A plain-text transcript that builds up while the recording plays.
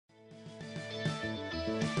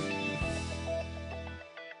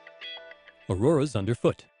Auroras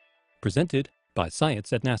underfoot, presented by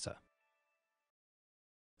Science at NASA.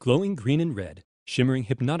 Glowing green and red, shimmering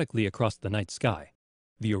hypnotically across the night sky,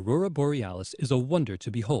 the aurora borealis is a wonder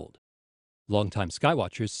to behold. Longtime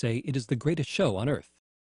skywatchers say it is the greatest show on Earth.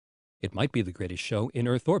 It might be the greatest show in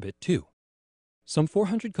Earth orbit, too. Some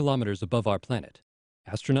 400 kilometers above our planet,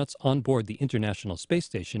 astronauts on board the International Space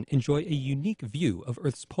Station enjoy a unique view of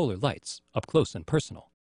Earth's polar lights, up close and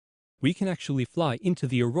personal. We can actually fly into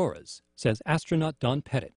the auroras, says astronaut Don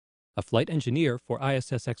Pettit, a flight engineer for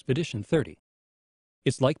ISS Expedition 30.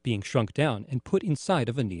 It's like being shrunk down and put inside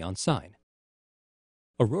of a neon sign.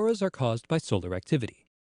 Auroras are caused by solar activity.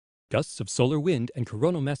 Gusts of solar wind and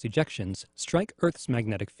coronal mass ejections strike Earth's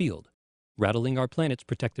magnetic field, rattling our planet's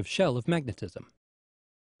protective shell of magnetism.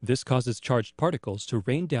 This causes charged particles to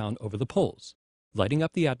rain down over the poles, lighting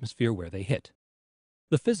up the atmosphere where they hit.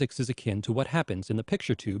 The physics is akin to what happens in the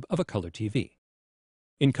picture tube of a color TV.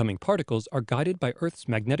 Incoming particles are guided by Earth's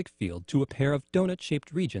magnetic field to a pair of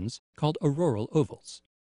donut-shaped regions called auroral ovals.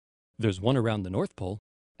 There's one around the North Pole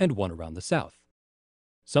and one around the South.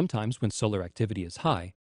 Sometimes when solar activity is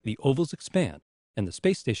high, the ovals expand and the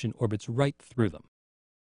space station orbits right through them.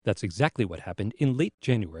 That's exactly what happened in late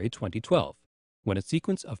January 2012, when a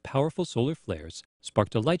sequence of powerful solar flares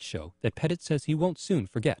sparked a light show that Pettit says he won't soon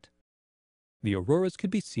forget. The auroras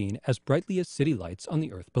could be seen as brightly as city lights on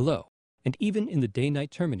the Earth below, and even in the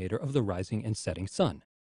day-night terminator of the rising and setting sun.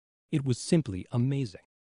 It was simply amazing.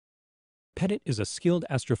 Pettit is a skilled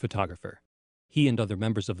astrophotographer. He and other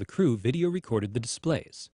members of the crew video recorded the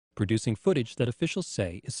displays, producing footage that officials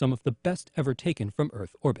say is some of the best ever taken from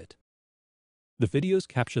Earth orbit. The videos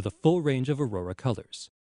capture the full range of aurora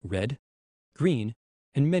colors: red, green,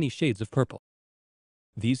 and many shades of purple.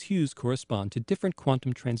 These hues correspond to different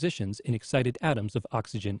quantum transitions in excited atoms of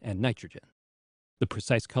oxygen and nitrogen. The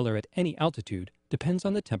precise color at any altitude depends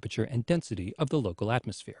on the temperature and density of the local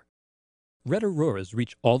atmosphere. Red auroras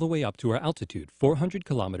reach all the way up to our altitude 400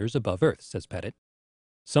 kilometers above Earth, says Pettit.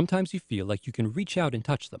 Sometimes you feel like you can reach out and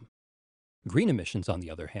touch them. Green emissions, on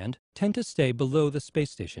the other hand, tend to stay below the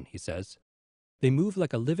space station, he says. They move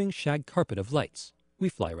like a living shag carpet of lights. We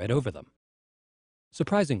fly right over them.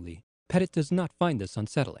 Surprisingly, Pettit does not find this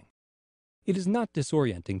unsettling. It is not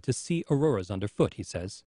disorienting to see auroras underfoot, he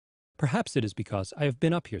says. Perhaps it is because I have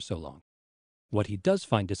been up here so long. What he does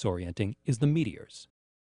find disorienting is the meteors.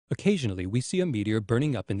 Occasionally we see a meteor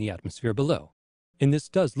burning up in the atmosphere below, and this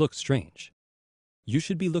does look strange. You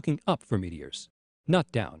should be looking up for meteors,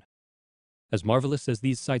 not down. As marvelous as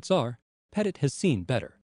these sights are, Pettit has seen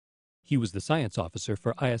better. He was the science officer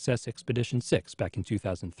for ISS Expedition 6 back in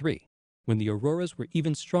 2003, when the auroras were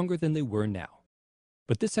even stronger than they were now.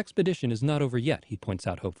 But this expedition is not over yet, he points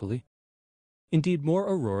out hopefully. Indeed, more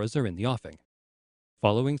auroras are in the offing.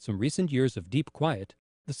 Following some recent years of deep quiet,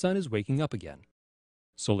 the sun is waking up again.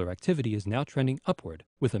 Solar activity is now trending upward,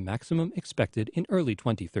 with a maximum expected in early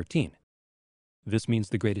 2013. This means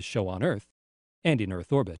the greatest show on Earth, and in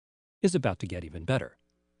Earth orbit, is about to get even better.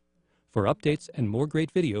 For updates and more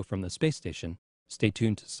great video from the space station, stay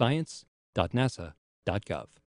tuned to science.nasa.gov.